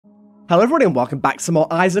Hello everybody and welcome back to some more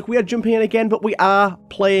Isaac. We are jumping in again, but we are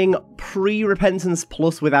playing pre-Repentance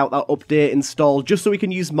Plus without that update installed, just so we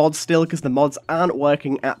can use mods still, because the mods aren't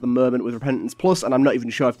working at the moment with Repentance Plus, and I'm not even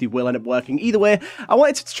sure if they will end up working. Either way, I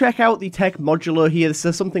wanted to check out the tech modulo here. This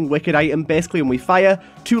is something wicked item. Basically, when we fire,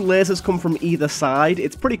 2 lasers come from either side.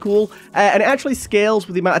 It's pretty cool, and it actually scales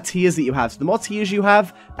with the amount of tiers that you have. So the more tiers you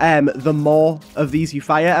have, the more of these you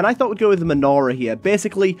fire, and I thought we'd go with the menorah here.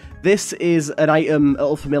 Basically, this is an item, a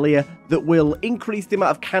little familiar, that will increase the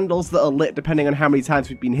amount of candles that are lit depending on how many times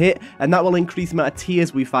we've been hit, and that will increase the amount of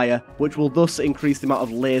tiers we fire, which will thus increase the amount of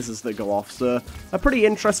lasers that go off. So, a pretty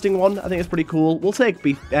interesting one. I think it's pretty cool. We'll take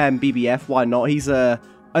BBF, why not? He's a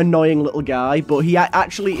annoying little guy, but he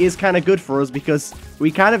actually is kind of good for us because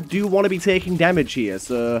we kind of do want to be taking damage here,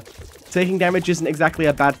 so taking damage isn't exactly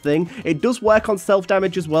a bad thing. It does work on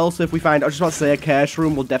self-damage as well, so if we find, I just want to say, a curse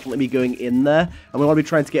room, we'll definitely be going in there, and we want to be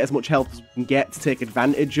trying to get as much health as we can get to take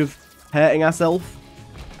advantage of hurting ourselves.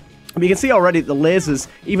 But you can see already the lasers,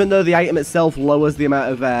 even though the item itself lowers the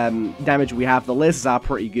amount of damage we have, the lasers are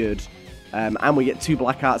pretty good. And we get 2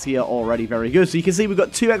 black hearts here already, very good. So you can see we've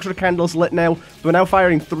got 2 extra candles lit now. So we're now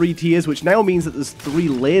firing 3 tiers, which now means that there's 3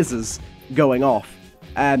 lasers going off.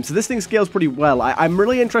 So this thing scales pretty well. I'm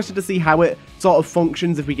really interested to see how it sort of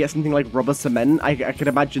functions if we get something like rubber cement. I could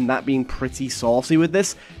imagine that being pretty saucy with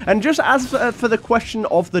this. And just as for the question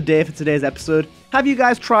of the day for today's episode, have you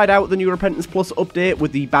guys tried out the new Repentance Plus update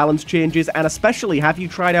with the balance changes, and especially have you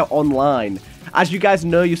tried out online? As you guys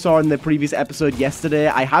know, you saw in the previous episode yesterday,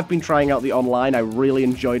 I have been trying out the online. I really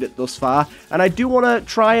enjoyed it thus far, and I do want to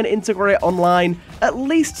try and integrate online at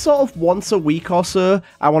least sort of once a week or so.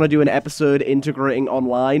 I want to do an episode integrating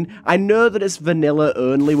online. I know that it's vanilla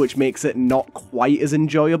only, which makes it not quite as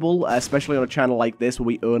enjoyable, especially on a channel like this where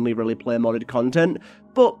we only really play modded content,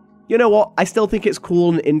 but you know what? I still think it's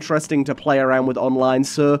cool and interesting to play around with online,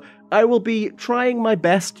 so I will be trying my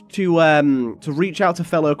best to reach out to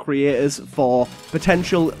fellow creators for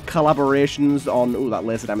potential collaborations on... Ooh, that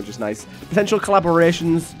laser damage is nice. Potential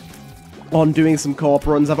collaborations on doing some co-op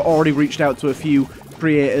runs. I've already reached out to a few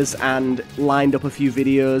creators and lined up a few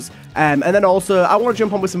videos. And then also, I want to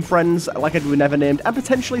jump on with some friends, like I do with Never Named, and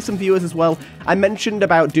potentially some viewers as well. I mentioned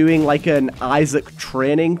about doing like an Isaac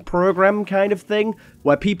training program kind of thing,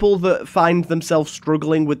 where people that find themselves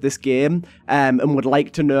struggling with this game and would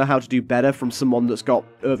like to know how to do better from someone that's got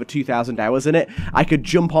over 2,000 hours in it, I could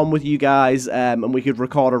jump on with you guys and we could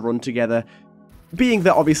record a run together. Being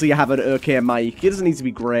that obviously you have an okay mic, it doesn't need to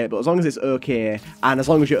be great, but as long as it's okay, and as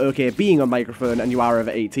long as you're okay being on microphone, and you are over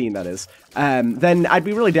 18, that is, then I'd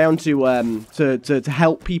be really down to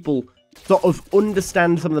help people sort of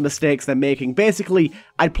understand some of the mistakes they're making. Basically,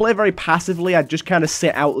 I'd play very passively. I'd just kind of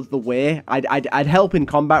sit out of the way. I'd help in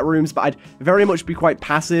combat rooms, but I'd very much be quite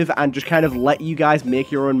passive and just kind of let you guys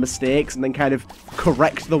make your own mistakes and then kind of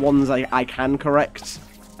correct the ones I can correct.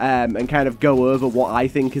 And kind of go over what I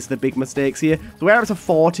think is the big mistakes here. So we're up to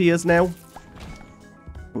 4 tiers now.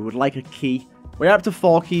 We would like a key. We're up to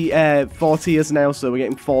 4 tiers now, so we're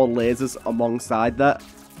getting 4 lasers alongside that.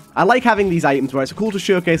 I like having these items where it's cool to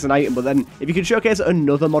showcase an item, but then if you can showcase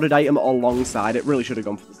another modded item alongside it, really should have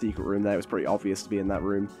gone for the secret room there. It was pretty obvious to be in that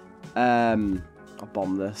room. I'll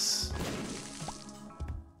bomb this.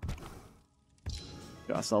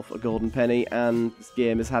 Got ourselves a golden penny, and this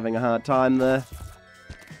game is having a hard time there.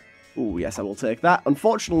 Ooh, yes, I will take that.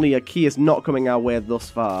 Unfortunately, a key is not coming our way thus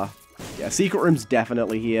far. Yeah, secret room's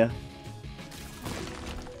definitely here.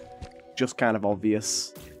 Just kind of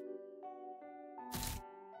obvious.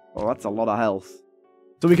 Oh, that's a lot of health.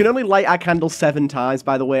 So we can only light our candle 7 times,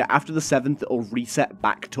 by the way. After the 7th, it'll reset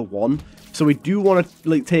back to 1. So we do want to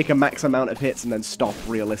like take a max amount of hits and then stop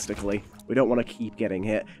realistically. We don't want to keep getting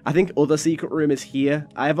hit. I think other secret room is here.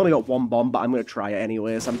 I have only got 1 bomb, but I'm going to try it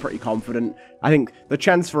anyways. I'm pretty confident. I think the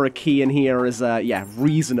chance for a key in here is, yeah,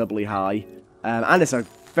 reasonably high. And it's a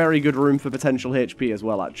very good room for potential HP as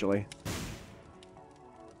well, actually.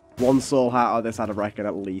 1 soul heart out of this, I'd reckon,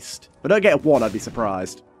 at least. If I don't get 1, I'd be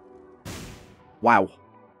surprised. Wow.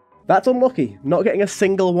 That's unlucky. Not getting a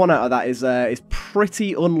single 1 out of that is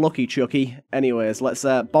pretty unlucky, Chucky. Anyways, let's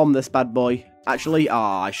bomb this bad boy. Actually,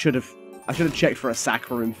 I should have checked for a sack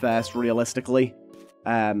room first, realistically.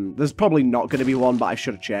 There's probably not going to be one, but I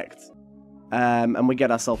should have checked. And we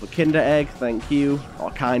get ourselves a Kinder Egg, thank you. Or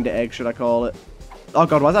Kinder Egg, should I call it. Oh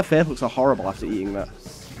god, why does that face look so horrible after eating that?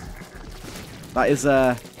 That is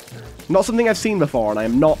not something I've seen before, and I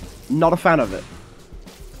am not a fan of it.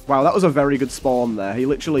 Wow, that was a very good spawn there. He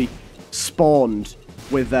literally spawned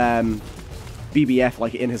with BBF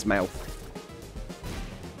like in his mouth.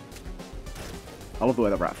 I love the way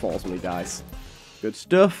the rat falls when he dies. Good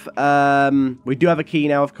stuff. We do have a key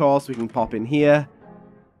now, of course. We can pop in here.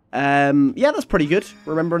 Yeah, that's pretty good.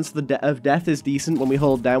 Remembrance of Death is decent. When we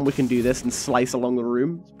hold down, we can do this and slice along the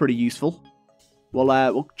room. It's pretty useful.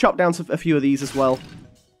 We'll chop down a few of these as well.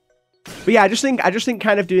 But yeah, I just think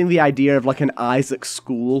kind of doing the idea of like an Isaac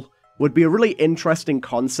school would be a really interesting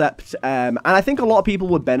concept. And I think a lot of people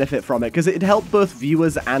would benefit from it because it'd help both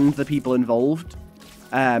viewers and the people involved.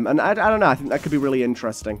 And I don't know, I think that could be really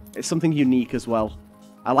interesting. It's something unique as well.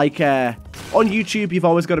 I like, on YouTube, you've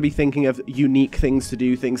always got to be thinking of unique things to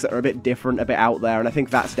do, things that are a bit different, a bit out there, and I think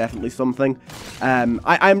that's definitely something.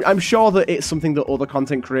 I'm sure that it's something that other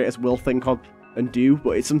content creators will think of and do,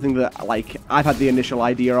 but it's something that, like, I've had the initial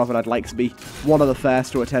idea of, and I'd like to be one of the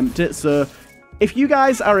first to attempt it. So, if you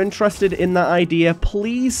guys are interested in that idea,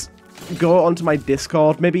 please go onto my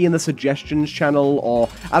Discord, maybe in the suggestions channel, or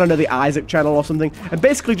I don't know, the Isaac channel or something, and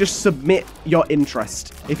basically just submit your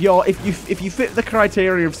interest. If you fit the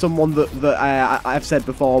criteria of someone that I've said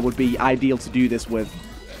before would be ideal to do this with,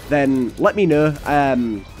 then let me know,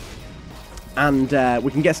 and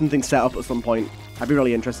we can get something set up at some point. I'd be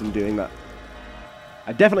really interested in doing that.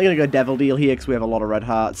 I'm definitely going to go Devil Deal here because we have a lot of red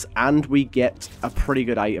hearts, and we get a pretty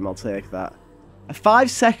good item, I'll take that.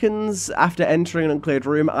 5 seconds after entering an uncleared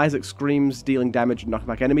room, Isaac screams, dealing damage and knocking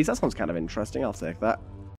back enemies. That sounds kind of interesting, I'll take that.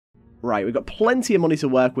 Right, we've got plenty of money to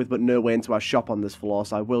work with, but no way into our shop on this floor,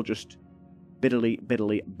 so I will just bitterly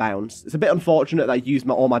bounce. It's a bit unfortunate that I used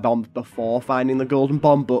all my bombs before finding the golden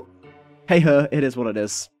bomb, but hey-ho, it is what it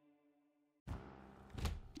is.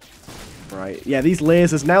 Right, yeah, these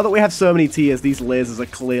lasers, now that we have so many tiers, these lasers are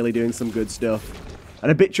clearly doing some good stuff. An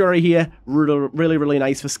obituary here, really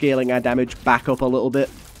nice for scaling our damage back up a little bit.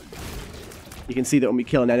 You can see that when we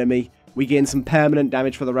kill an enemy, we gain some permanent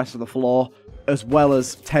damage for the rest of the floor, as well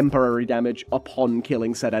as temporary damage upon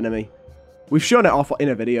killing said enemy. We've shown it off in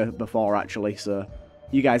a video before, actually, so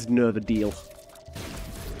you guys know the deal.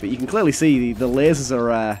 But you can clearly see the lasers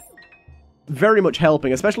are very much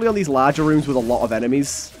helping, especially on these larger rooms with a lot of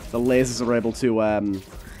enemies. The lasers are able to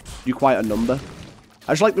do quite a number.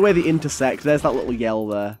 I just like the way they intersect. There's that little yell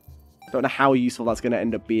there. Don't know how useful that's going to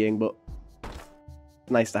end up being, but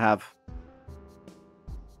nice to have.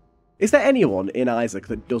 Is there anyone in Isaac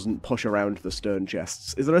that doesn't push around the stone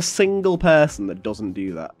chests? Is there a single person that doesn't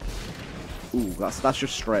do that? Ooh, that's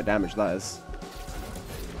just straight damage, that is.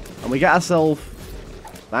 And we get ourselves...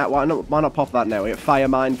 Why not pop that now? We get Fire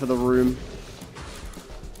Mine for the room.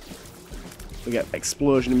 We get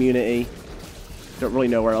Explosion Immunity. Don't really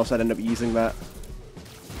know where else I'd end up using that.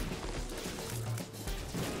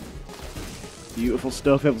 Beautiful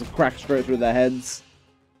stuff, able to crack straight through their heads.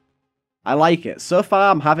 I like it. So far,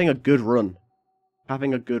 I'm having a good run.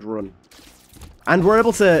 Having a good run. And we're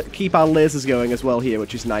able to keep our lasers going as well here,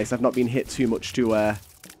 which is nice. I've not been hit too much to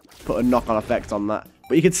put a knock-on effect on that.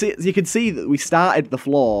 But you can see that we started the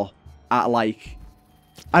floor at, like...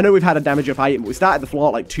 I know we've had a damage up item, but we started the floor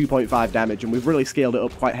at, like, 2.5 damage, and we've really scaled it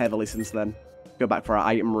up quite heavily since then. Go back for our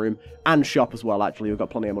item room and shop as well, actually. We've got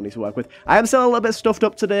plenty of money to work with. I am still a little bit stuffed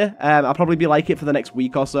up today. I'll probably be like it for the next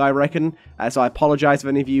week or so, I reckon. So I apologize if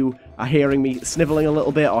any of you are hearing me sniveling a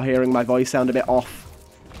little bit or hearing my voice sound a bit off.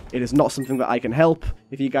 It is not something that I can help.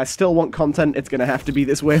 If you guys still want content, it's going to have to be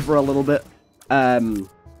this way for a little bit.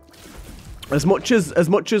 As much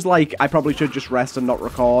as like I probably should just rest and not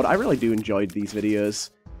record, I really do enjoy these videos.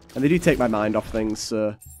 And they do take my mind off things,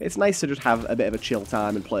 so it's nice to just have a bit of a chill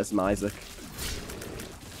time and play some Isaac.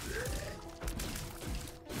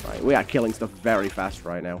 Right, we are killing stuff very fast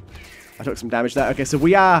right now. I took some damage there. Okay, so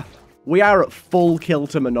we are at full kill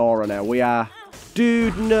to Menorah now. We are...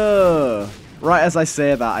 Dude, no! Right as I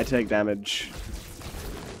say that, I take damage.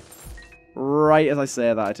 Right as I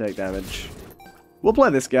say that, I take damage. We'll play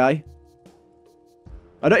this guy.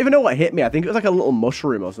 I don't even know what hit me. I think it was like a little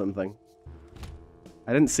mushroom or something.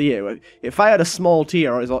 I didn't see it. It fired a small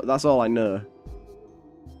tier, that's all I know.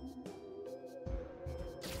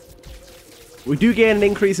 We do gain an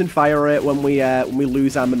increase in fire rate when we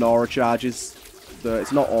lose our Menorah charges, so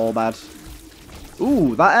it's not all bad.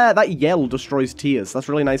 Ooh, that yell destroys tiers. That's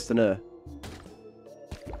really nice to know.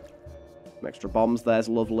 Some extra bombs there's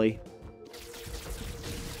lovely.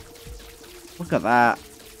 Look at that.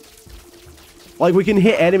 Like, we can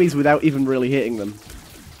hit enemies without even really hitting them.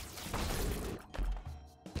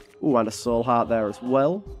 Ooh, and a soul heart there as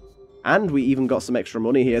well. And we even got some extra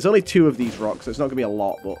money here. There's only 2 of these rocks, so it's not going to be a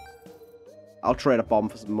lot, but... I'll trade a bomb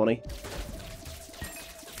for some money.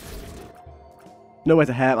 No way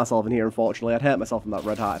to hurt myself in here, unfortunately. I'd hurt myself in that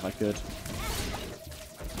red heart if I could.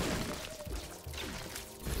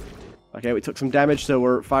 Okay, we took some damage, so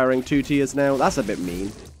we're firing 2 tiers now. That's a bit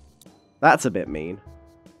mean. That's a bit mean.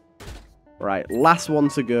 Right, last one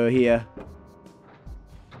to go here.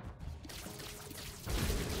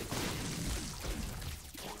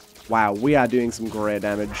 Wow, we are doing some great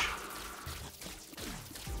damage.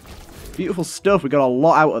 Beautiful stuff. We got a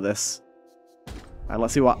lot out of this. And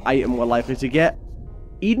let's see what item we're likely to get.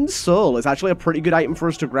 Eden's Soul is actually a pretty good item for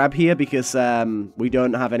us to grab here because we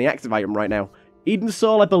don't have any active item right now. Eden's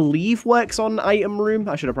Soul, I believe, works on item room.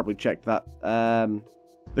 I should have probably checked that.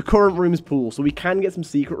 The current room's pool, so we can get some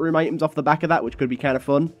secret room items off the back of that, which could be kind of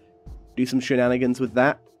fun. Do some shenanigans with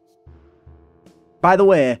that. By the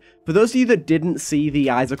way, for those of you that didn't see the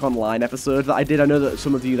Isaac Online episode that I did, I know that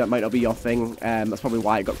some of you that might not be your thing, that's probably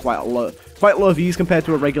why it got quite low views compared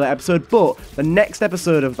to a regular episode, but the next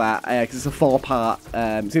episode of that, because it's a 4-part, it's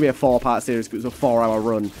going to be a 4-part series because it's a 4-hour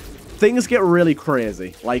run, things get really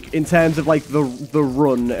crazy, like, in terms of, like, the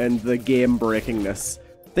run and the game-breakingness.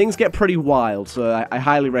 Things get pretty wild, so I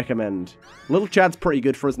highly recommend. Little Chad's pretty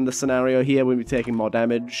good for us in this scenario here. We'll be taking more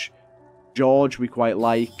damage. George, we quite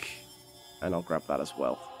like. And I'll grab that as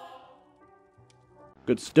well.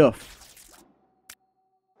 Good stuff.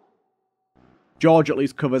 George at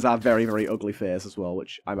least covers our very, very ugly face as well,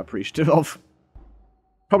 which I'm appreciative of.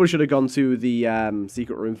 Probably should have gone to the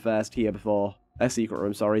secret room first here before... secret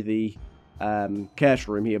room, sorry. The cache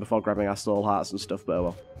room here before grabbing our soul hearts and stuff, but oh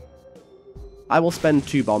well. I will spend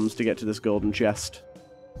 2 bombs to get to this golden chest.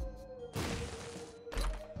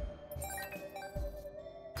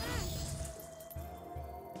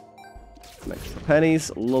 Some extra pennies.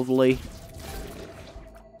 Lovely.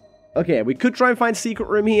 Okay, we could try and find secret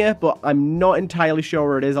room here, but I'm not entirely sure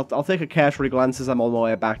where it is. I'll take a cursory glance as I'm on my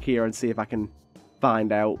way back here and see if I can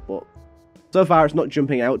find out, but so far it's not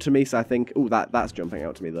jumping out to me, so I think... Ooh, that's jumping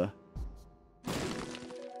out to me, though.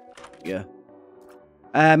 Yeah.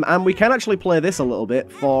 And we can actually play this a little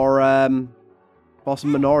bit for some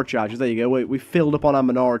menorah charges. There you go. We filled up on our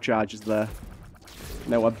menorah charges there.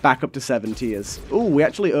 Now we're back up to 7 tiers. Ooh, we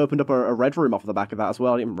actually opened up a red room off the back of that as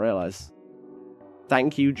well. I didn't even realise.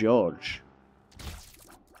 Thank you, George.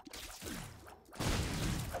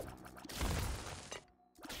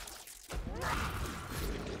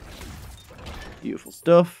 Beautiful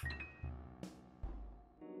stuff.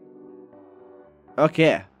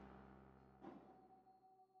 Okay.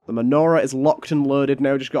 The menorah is locked and loaded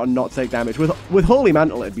now, just got to not take damage. With Holy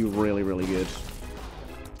Mantle, it'd be really, really good.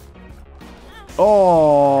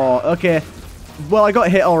 Oh, okay. Well, I got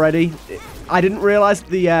hit already. I didn't realize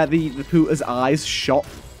the Pooter's eyes shot.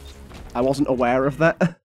 I wasn't aware of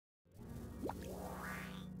that.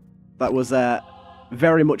 That was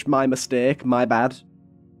very much my mistake, my bad.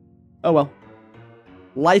 Oh well.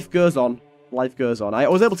 Life goes on. Life goes on. I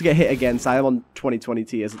was able to get hit again, so I am on 20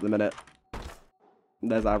 tiers at the minute.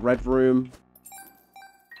 There's our red room.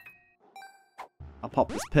 I'll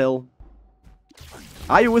pop this pill.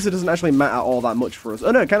 Iron Wizard doesn't actually matter all that much for us. Oh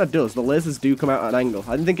no, it kind of does. The lasers do come out at an angle.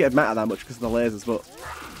 I didn't think it'd matter that much because of the lasers, but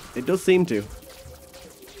it does seem to.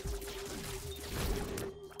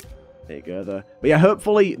 There you go, though. But yeah,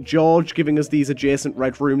 hopefully George giving us these adjacent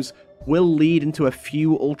red rooms will lead into a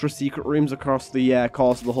few ultra secret rooms across the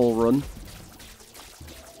course of the whole run.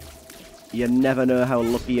 You never know how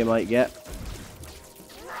lucky you might get.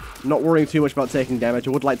 Not worrying too much about taking damage.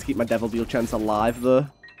 I would like to keep my Devil Deal chance alive, though.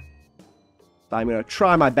 I'm going to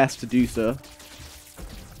try my best to do so.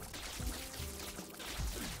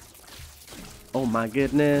 Oh my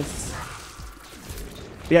goodness.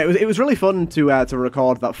 Yeah, it was really fun to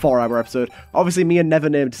record that 4-hour episode. Obviously, me and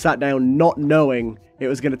Nevernamed sat down not knowing it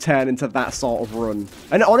was going to turn into that sort of run.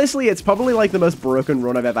 And honestly, it's probably like the most broken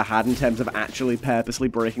run I've ever had in terms of actually purposely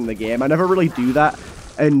breaking the game. I never really do that,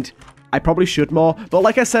 and I probably should more. But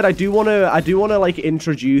like I said, I do want to like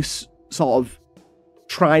introduce sort of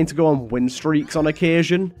trying to go on win streaks on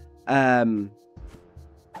occasion. There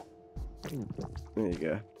you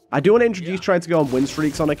go. I do want to introduce trying to go on win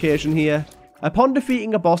streaks on occasion here. Upon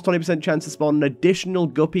defeating a boss, 20% chance to spawn an additional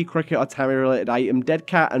Guppy, Cricket, or Tammy-related item. Dead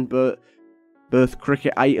Cat and both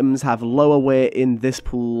Cricket items have lower weight in this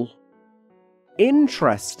pool.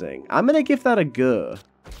 Interesting. I'm going to give that a go.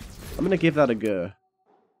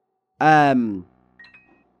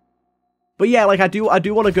 But yeah, like I do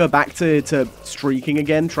want to go back to streaking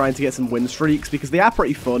again, trying to get some win streaks, because they are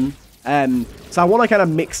pretty fun. So I want to kind of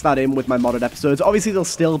mix that in with my modded episodes. Obviously, they'll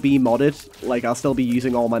still be modded. Like, I'll still be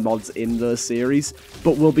using all my mods in the series,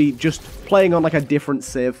 but we'll be just playing on like a different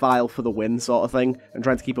save file for the win sort of thing, and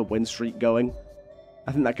trying to keep a win streak going.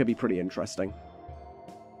 I think that could be pretty interesting.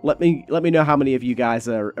 Let me know how many of you guys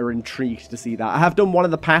are intrigued to see that. I have done one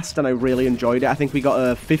in the past, and I really enjoyed it. I think we got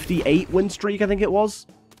a 58 win streak, I think it was.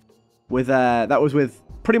 With that was with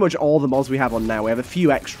pretty much all the mods we have on now. We have a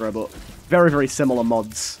few extra, but very, very similar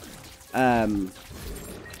mods. And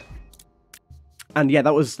yeah,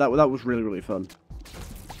 that was really, really fun.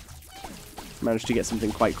 Managed to get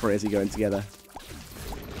something quite crazy going together.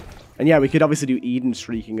 And yeah, we could obviously do Eden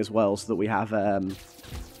streaking as well, so that we have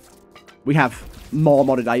more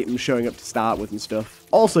modded items showing up to start with and stuff.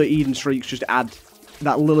 Also, Eden streaks just add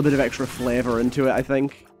that little bit of extra flavor into it, I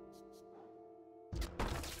think.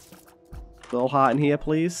 Little heart in here,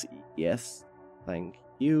 please. Yes, thank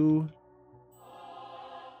you.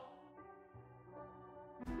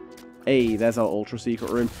 Hey, there's our ultra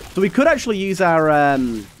secret room. So we could actually use our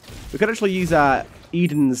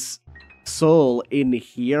Eden's soul in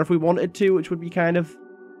here if we wanted to, which would be kind of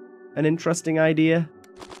an interesting idea.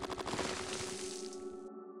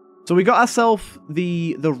 So we got ourselves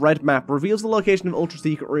the red map. Reveals the location of ultra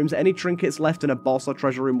secret rooms. Any trinkets left in a boss or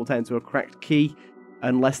treasure room will turn into a cracked key,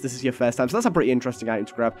 unless this is your first time. So that's a pretty interesting item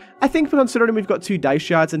to grab. I think considering we've got 2 dice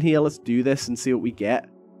shards in here, let's do this and see what we get.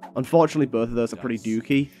 Unfortunately, both of those are pretty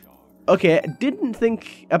dookie. Okay, didn't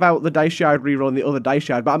think about the dice shard reroll and the other dice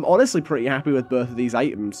shard, but I'm honestly pretty happy with both of these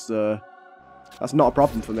items, so that's not a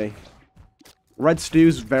problem for me. Red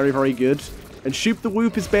Stew's very, very good. And Shoop the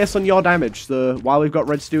Whoop is based on your damage, so while we've got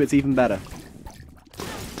Red Stew, it's even better.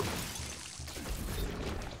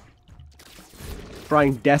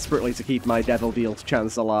 Trying desperately to keep my Devil Deal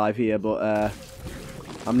chance alive here, but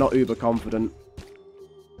I'm not uber confident.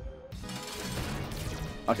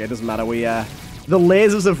 Okay, it doesn't matter. The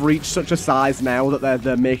lasers have reached such a size now that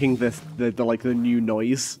they're making the new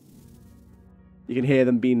noise. You can hear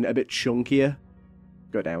them being a bit chunkier.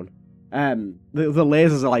 Go down. The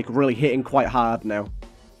lasers are like really hitting quite hard now.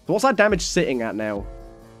 So what's our damage sitting at now?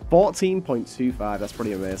 14.25. That's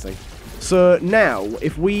pretty amazing. So now,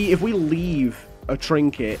 if we leave a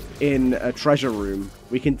trinket in a treasure room,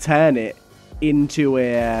 we can turn it into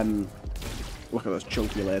a look at those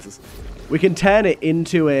chunky lasers. We can turn it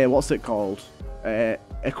into a what's it called? A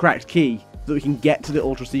cracked key, so that we can get to the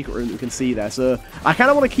ultra secret room that we can see there. So I kind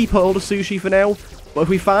of want to keep hold of Sushi for now. But if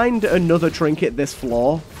we find another trinket this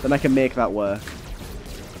floor, then I can make that work.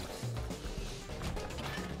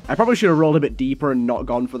 I probably should have rolled a bit deeper and not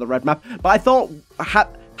gone for the red map. But I thought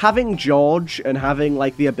having George and having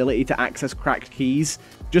like the ability to access cracked keys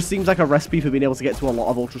just seems like a recipe for being able to get to a lot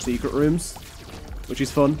of ultra secret rooms, which is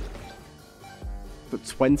fun. But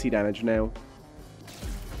 20 damage now.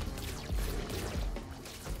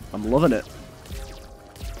 I'm loving it.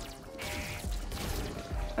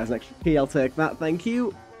 As an extra key, I'll take that, thank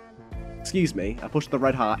you. Excuse me, I pushed the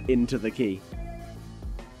red heart into the key.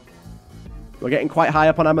 We're getting quite high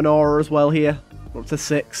up on our menorah as well here. We're up to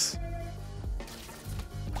 6.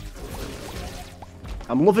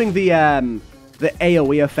 I'm loving the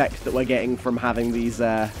AoE effect that we're getting from having these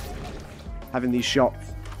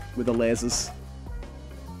shots with the lasers.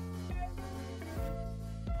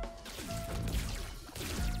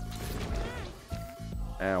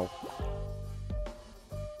 Ow.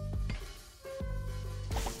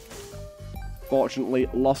 Fortunately,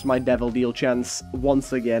 lost my Devil Deal chance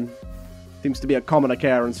once again. Seems to be a common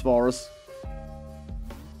occurrence for us.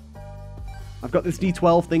 I've got this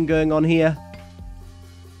D12 thing going on here.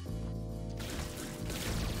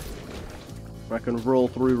 I can roll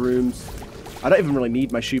through rooms. I don't even really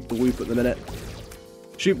need my Shoop the Whoop at the minute.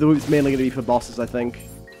 Shoop the Whoop's mainly going to be for bosses, I think.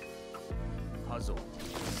 Puzzle.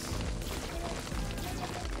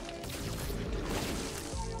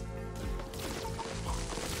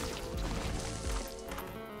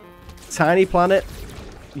 Tiny planet,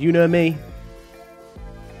 you know me.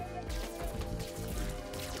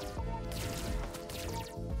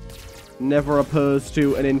 Never opposed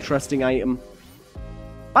to an interesting item.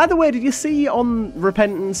 By the way, did you see on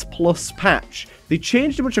Repentance Plus patch, they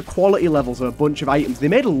changed a bunch of quality levels of a bunch of items. They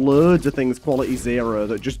made loads of things quality 0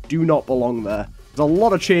 that just do not belong there. There's a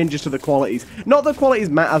lot of changes to the qualities. Not that qualities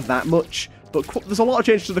matter that much, but there's a lot of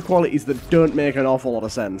changes to the qualities that don't make an awful lot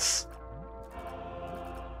of sense.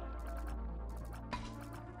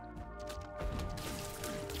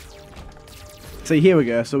 So here we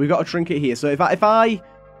go. So we've got a trinket here. So if I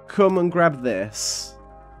come and grab this,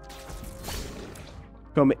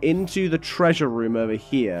 come into the treasure room over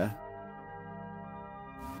here,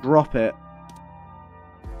 drop it,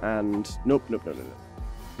 and nope.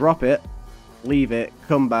 Drop it, leave it,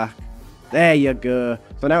 come back. There you go.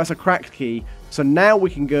 So now it's a cracked key. So now we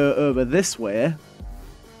can go over this way,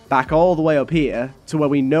 back all the way up here to where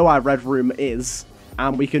we know our red room is,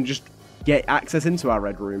 and we can just get access into our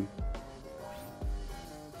red room.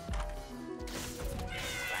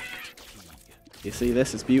 You see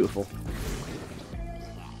this? It's beautiful.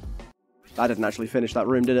 I didn't actually finish that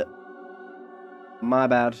room, did it? My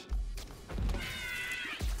bad.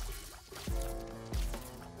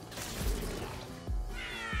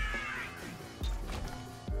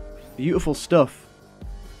 Beautiful stuff.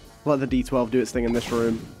 Let the D12 do its thing in this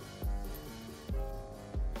room.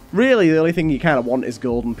 Really, the only thing you kind of want is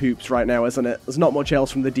golden poops right now, isn't it? There's not much else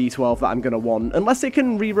from the D12 that I'm going to want. Unless it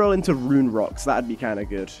can reroll into rune rocks, that'd be kind of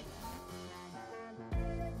good.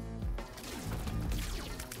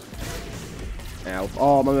 Ow.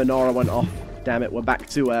 Oh, my menorah went off. Damn it, we're back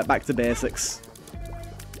to basics.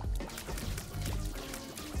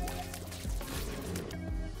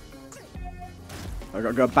 I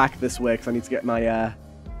gotta go back this way because I need to get my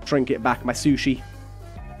trinket back, my sushi.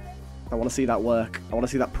 I want to see that work. I want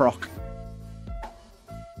to see that proc.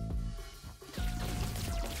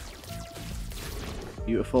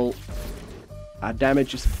 Beautiful. Our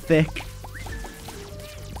damage is thick.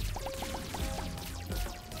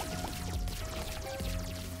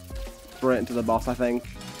 Straight into the boss, I think.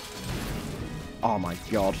 Oh my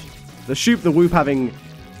god. The Shoop the Whoop having,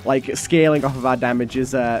 like, scaling off of our damage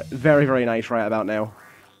is very, very nice right about now.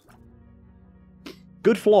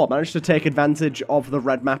 Good floor. Managed to take advantage of the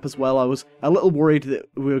red map as well. I was a little worried that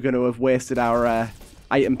we were going to have wasted our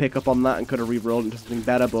item pickup on that and could have re-rolled into something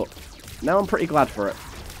better, but now I'm pretty glad for it.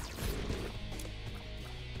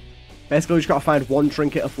 Basically, we just got to find one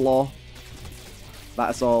trinket a floor.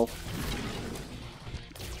 That's all.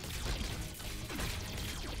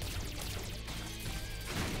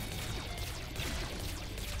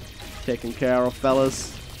 Taken care of,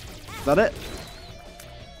 fellas. Is that it?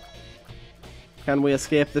 Can we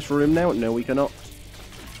escape this room now? No, we cannot.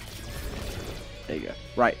 There you go.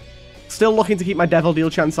 Right. Still looking to keep my Devil Deal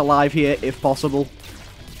chance alive here, if possible.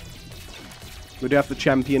 We do have the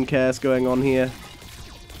champion curse going on here.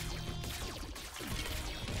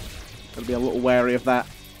 Gotta be a little wary of that.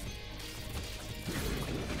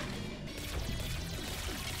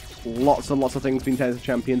 Lots and lots of things being taken to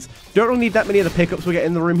champions. Don't really need that many of the pickups we get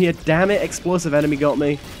in the room here. Damn it, explosive enemy got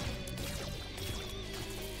me.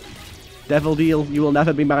 Devil Deal, you will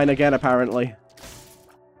never be mine again, apparently.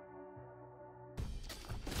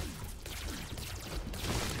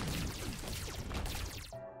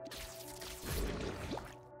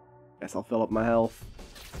 Guess I'll fill up my health.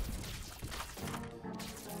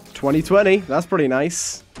 2020, that's pretty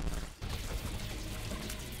nice.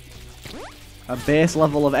 A base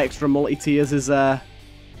level of extra multi-tiers is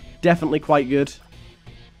definitely quite good.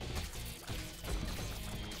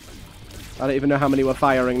 I don't even know how many we're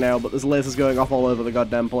firing now, but there's lasers going off all over the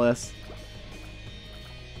goddamn place.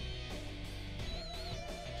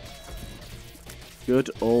 Good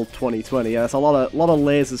old 2020. Yeah, that's a lot of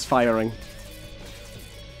lasers firing.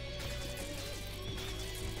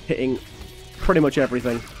 Hitting pretty much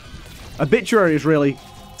everything. Obituary has really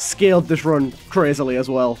scaled this run crazily as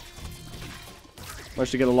well.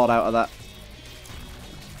 Managed to get a lot out of that.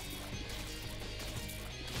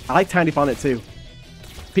 I like Tiny Planet too.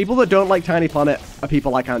 People that don't like Tiny Planet are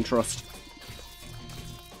people I can't trust.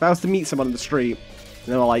 If I was to meet someone in the street, and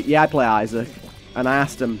they were like, yeah, I play Isaac, and I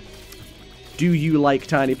asked them, do you like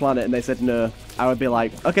Tiny Planet? And they said no, I would be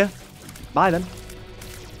like, okay, bye then.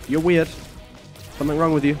 You're weird. Something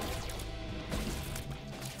wrong with you.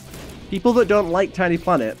 People that don't like Tiny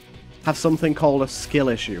Planet have something called a skill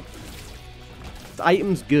issue. The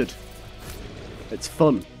item's good. It's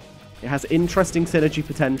fun. It has interesting synergy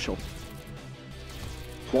potential.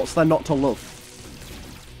 What's there not to love?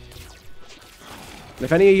 And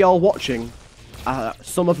if any of y'all watching are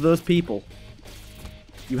some of those people,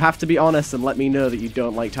 you have to be honest and let me know that you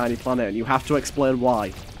don't like Tiny Planet, and you have to explain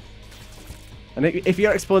why. And if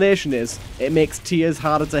your explanation is, it makes tiers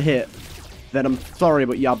harder to hit, then I'm sorry,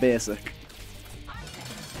 but you're basic.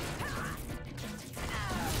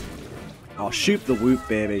 Oh, Shoop the Whoop,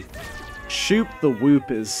 baby. Shoop the Whoop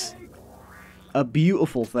is a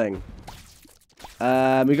beautiful thing.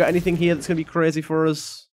 We got anything here that's going to be crazy for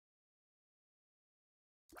us?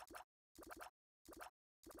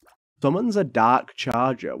 Summons a Dark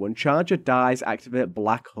Charger. When Charger dies, activate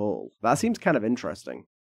Black Hole. That seems kind of interesting.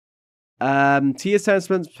 Tiers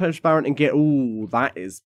transparent and get... Ooh, that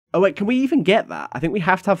is... Oh, wait, can we even get that? I think we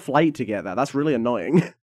have to have flight to get that. That's really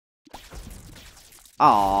annoying.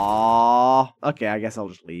 Aww. Okay, I guess I'll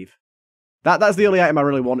just leave. That's the only item I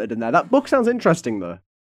really wanted in there. That book sounds interesting, though.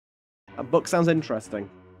 That book sounds interesting.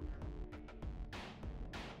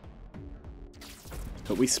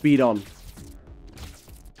 But we speed on.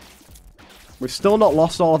 We've still not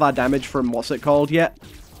lost all of our damage from what's it called yet.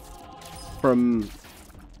 From...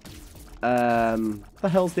 what the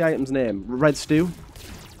hell's the item's name? Red Stew?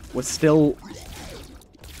 We're still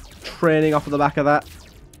training off of the back of that.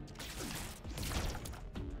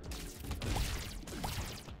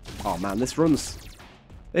 Oh man, this run's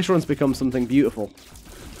become something beautiful.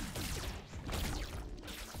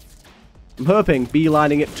 I'm hoping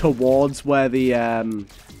beelining it towards where the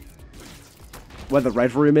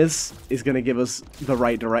red room is going to give us the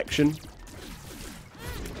right direction.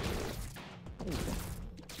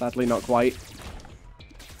 Sadly, not quite.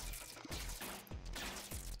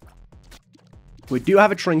 We do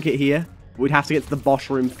have a trinket here. We'd have to get to the boss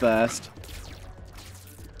room first.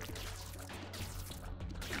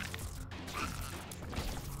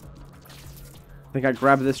 I think I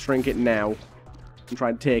grab this trinket now and try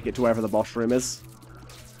and take it to wherever the boss room is.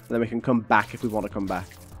 And then we can come back if we want to come back.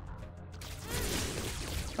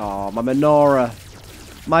 Oh, my menorah.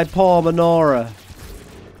 My poor menorah.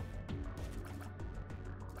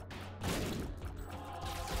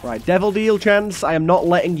 Right, Devil Deal chance. I am not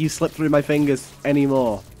letting you slip through my fingers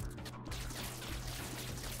anymore.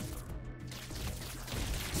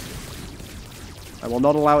 I will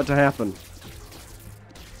not allow it to happen.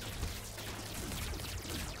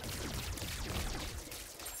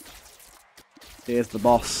 Here's the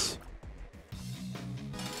boss.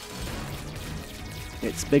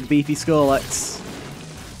 It's big beefy Skullets.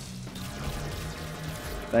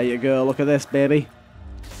 There you go, look at this, baby.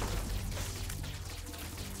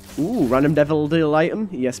 Ooh, random Devil Deal item.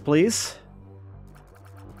 Yes, please.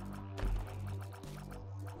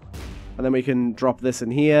 And then we can drop this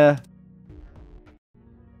in here.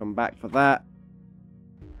 Come back for that.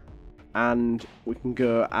 And we can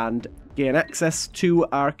go and gain access to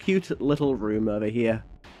our cute little room over here.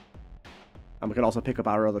 And we can also pick up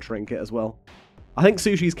our other trinket as well. I think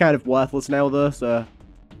Sushi's kind of worthless now, though, so...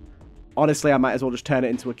 honestly, I might as well just turn it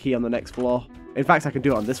into a key on the next floor. In fact, I can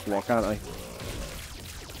do it on this floor, can't I?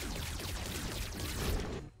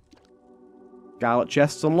 Scarlet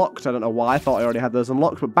chests unlocked. I don't know why. I thought I already had those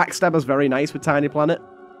unlocked. But Backstabber's very nice with Tiny Planet.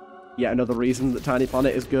 Yet another reason that Tiny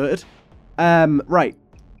Planet is good. Right.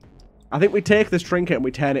 I think we take this trinket and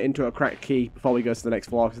we turn it into a cracked key before we go to the next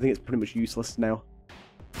floor, because I think it's pretty much useless now.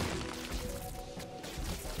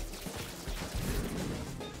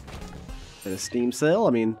 Bit of Steam Sale. I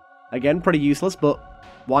mean, again, pretty useless, but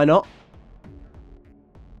why not?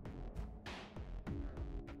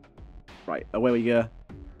 Right, away we go.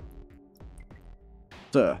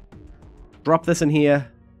 So, drop this in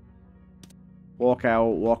here. Walk out,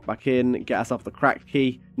 walk back in, get ourselves the cracked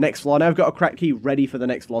key. Next floor. Now I've got a cracked key ready for the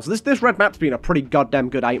next floor. So this red map's been a pretty goddamn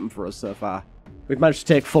good item for us so far. We've managed to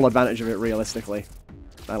take full advantage of it realistically.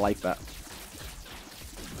 I like that.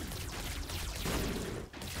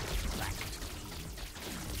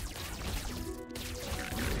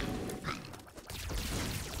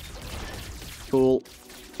 Cool.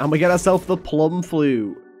 And we get ourselves the Plum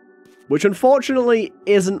Flute, which unfortunately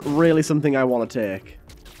isn't really something I want to take.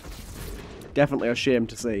 Definitely a shame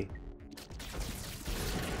to see.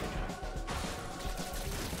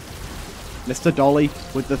 Mr. Dolly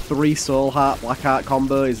with the 3 Soul Heart, Black Heart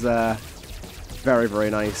combo is very, very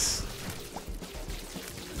nice.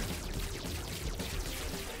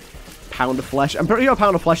 Pound of Flesh. I'm pretty sure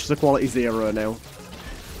Pound of Flesh is a quality 0 now.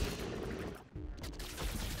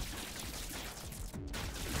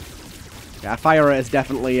 Yeah, Fire Rate has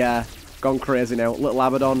definitely gone crazy now. Little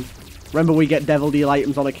Abaddon. Remember, we get Devil Deal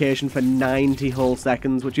items on occasion for 90 whole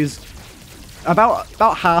seconds, which is about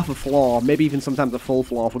half a floor, maybe even sometimes a full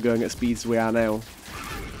floor if we're going at speeds we are now.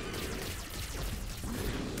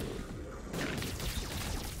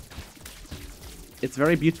 It's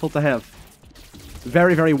very beautiful to have.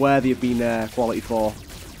 Very, very worthy of being quality 4.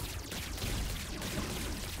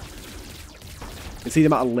 You can see the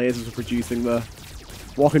amount of lasers we're producing though.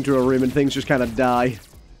 Walk into a room and things just kind of die.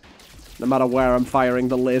 No matter where I'm firing,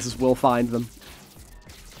 the lasers will find them.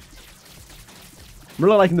 I'm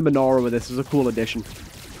really liking the menorah with this. It's a cool addition.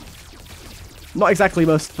 Not exactly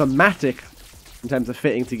most thematic in terms of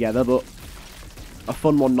fitting together, but a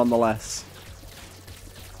fun one nonetheless.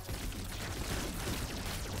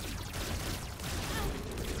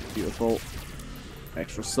 Beautiful.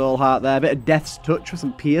 Extra soul heart there. A bit of Death's Touch with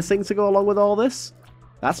some piercing to go along with all this.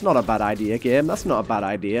 That's not a bad idea, game. That's not a bad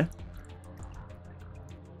idea.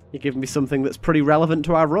 You're giving me something that's pretty relevant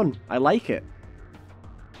to our run. I like it.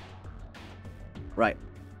 Right.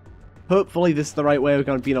 Hopefully this is the right way. We're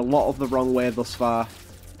going to be in a lot of the wrong way thus far.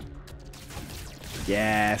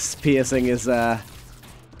 Yes, piercing is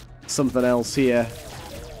something else here.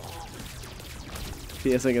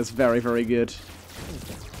 Piercing is very, very good.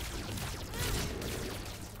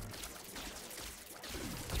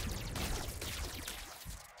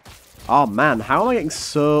 Oh man, how am I getting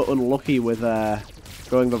so unlucky with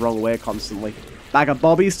going the wrong way constantly? Bag of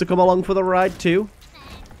bobbies to come along for the ride too.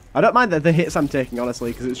 I don't mind the hits I'm taking,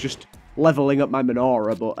 honestly, because it's just leveling up my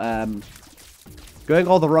menorah, but going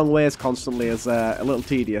all the wrong ways constantly is a little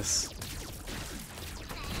tedious.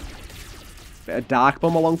 Bit of Dark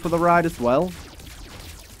Bomb along for the ride as well.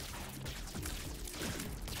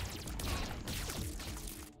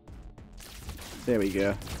 There we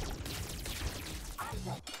go.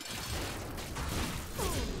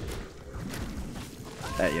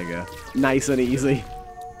 There you go. Nice and easy.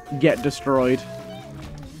 Get destroyed.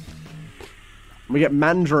 We get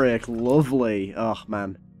Mandrake. Lovely. Oh,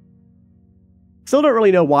 man. Still don't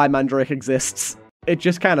really know why Mandrake exists. It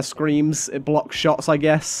just kind of screams. It blocks shots, I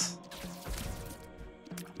guess.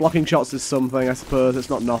 Blocking shots is something, I suppose. It's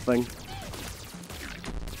not nothing.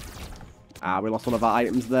 Ah, we lost one of our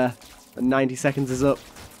items there. And 90 seconds is up.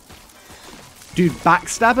 Dude,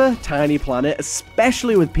 Backstabber, Tiny Planet,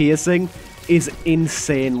 especially with Piercing, is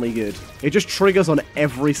insanely good. It just triggers on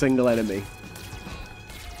every single enemy.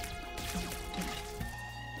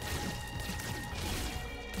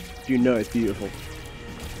 You know it's beautiful.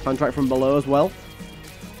 Contract from below as well.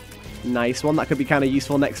 Nice one. That could be kind of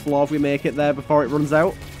useful next floor if we make it there before it runs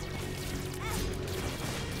out.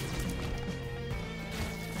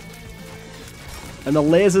 And the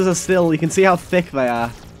lasers are still, you can see how thick they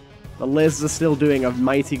are. The lasers are still doing a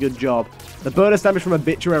mighty good job. The bonus damage from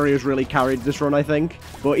Obituary has really carried this run, I think.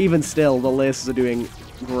 But even still, the lasers are doing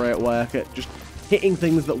great work at just hitting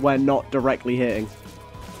things that we're not directly hitting.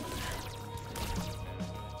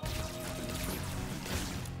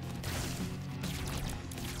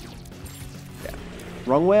 Yeah.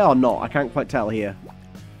 Wrong way or not? I can't quite tell here.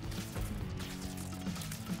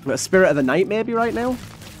 Got a Spirit of the Night maybe right now?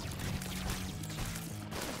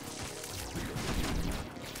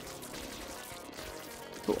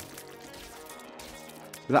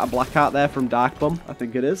 Is that a black heart there from Dark Bum? I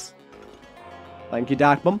think it is. Thank you,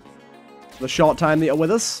 Dark Bum. For the short time that you're with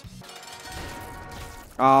us.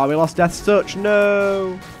 Ah, we lost Death's Touch.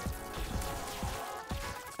 No.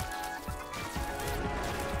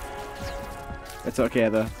 It's okay,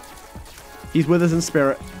 though. He's with us in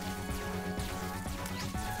spirit.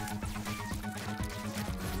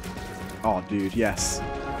 Oh, dude, yes.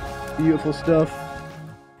 Beautiful stuff.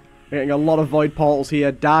 We're getting a lot of Void Portals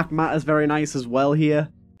here. Dark Matter's very nice as well here.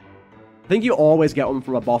 I think you always get one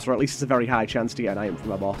from a boss, or at least it's a very high chance to get an item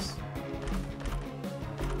from a boss.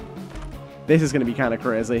 This is going to be kind of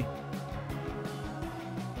crazy.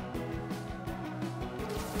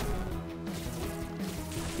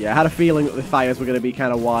 Yeah, I had a feeling that the fires were going to be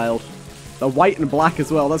kind of wild. They're white and black as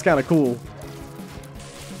well, that's kind of cool.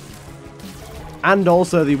 And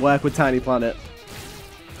also they work with Tiny Planet.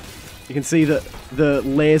 You can see that the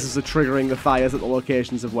lasers are triggering the fires at the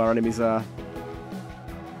locations of where enemies are.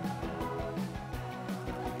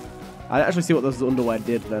 I actually see what those underwear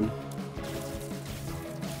did then.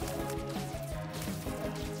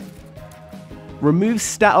 Remove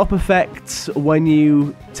stat up effects when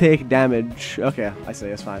you take damage. Okay, I see,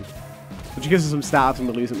 it's fine. Which gives us some stat ups when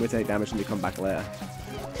we lose it when we take damage and they come back later.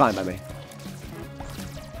 Fine by me.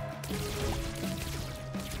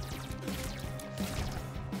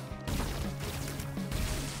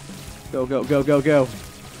 Go, go, go, go, go.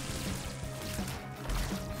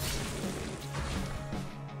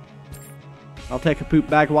 I'll take a poop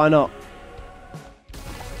bag, why not?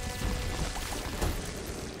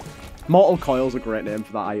 Mortal Coil's a great name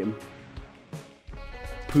for that item.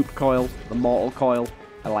 Poop Coil, the Mortal Coil.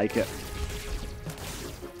 I like it.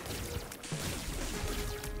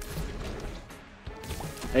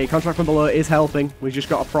 Hey, Contract from Below is helping. We just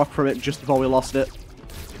got a proc from it just before we lost it.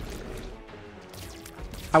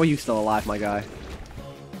 How are you still alive, my guy?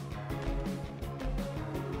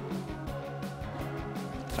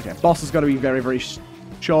 Okay, boss has got to be very, very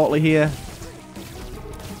shortly here.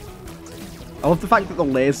 I love the fact that the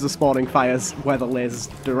lasers are spawning fires where the lasers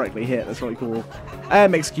directly hit. That's really cool.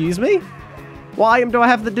 Excuse me? What item do I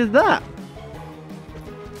have that did that?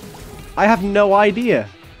 I have no idea.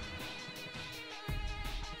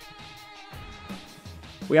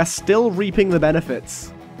 We are still reaping the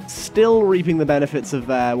benefits. Still reaping the benefits of,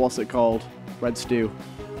 what's it called? Red Stew.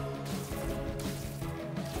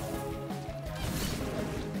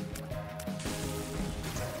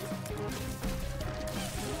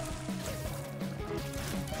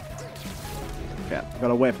 Yeah, I've got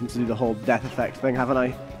to wait for him to do the whole death effect thing, haven't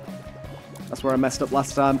I? That's where I messed up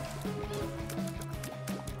last time.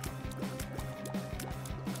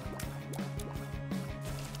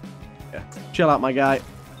 Yeah, chill out, my guy.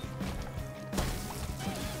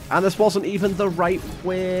 And this wasn't even the right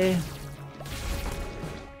way.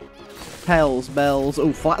 Hells bells.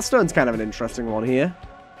 Oh, Flatstone's kind of an interesting one here.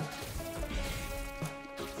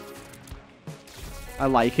 I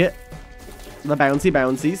like it. The bouncy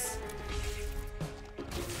bouncies.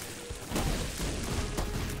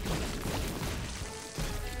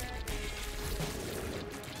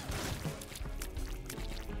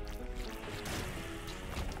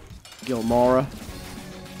 Gilmora.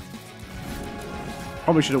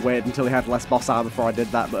 Probably should have waited until he had less boss armor before I did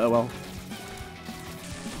that, but oh well.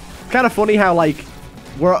 Kind of funny how, like,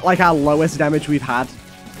 we're at, like, our lowest damage we've had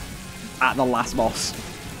at the last boss.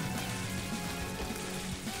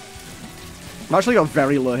 I've actually got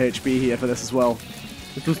very low HP here for this as well,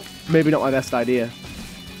 which was maybe not my best idea.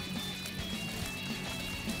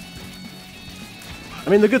 I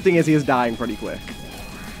mean, the good thing is he is dying pretty quick.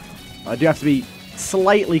 I do have to be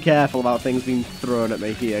slightly careful about things being thrown at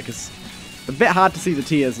me here, because it's a bit hard to see the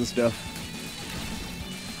tears and stuff.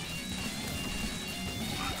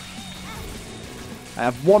 I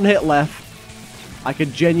have 1 hit left. I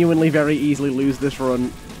could genuinely very easily lose this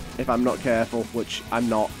run if I'm not careful, which I'm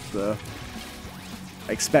not, so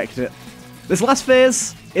expect it. This last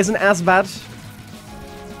phase isn't as bad.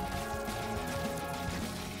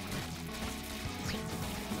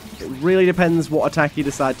 It really depends what attack you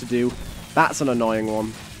decide to do. That's an annoying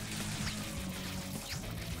one.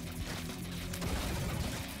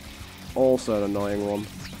 Also an annoying one.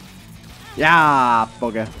 Yeah,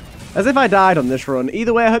 bugger. As if I died on this run.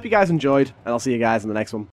 Either way, I hope you guys enjoyed, and I'll see you guys in the next one.